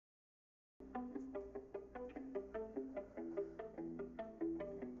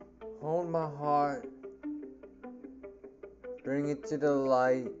Hold my heart, bring it to the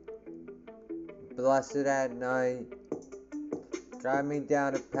light, bless it at night, guide me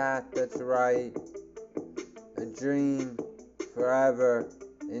down a path that's right, a dream forever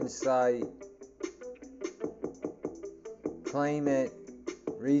in sight. Claim it,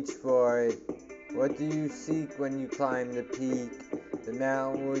 reach for it. What do you seek when you climb the peak? The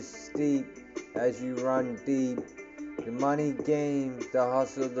mountain was steep as you run deep. The money game, the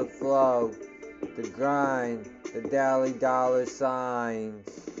hustle, the flow, the grind, the daily dollar signs.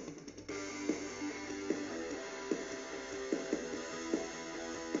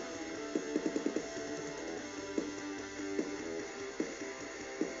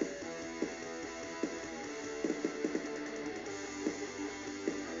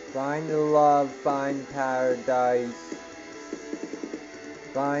 Find the love, find paradise,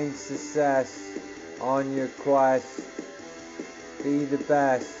 find success on your quest. Be the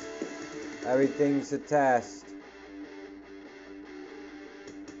best, everything's a test.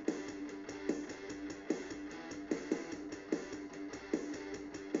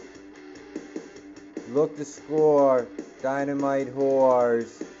 Look to score, dynamite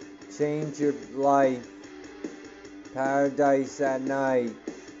whores, change your life, paradise at night.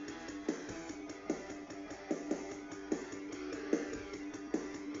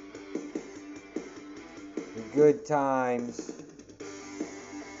 The good times.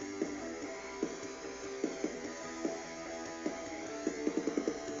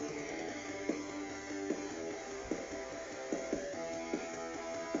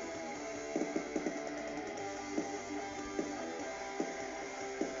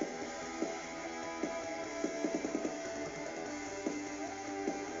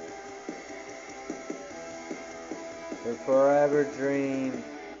 The forever dream,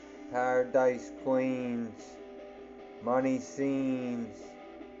 paradise queens, money scenes,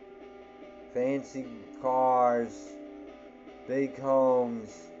 fancy cars, big homes,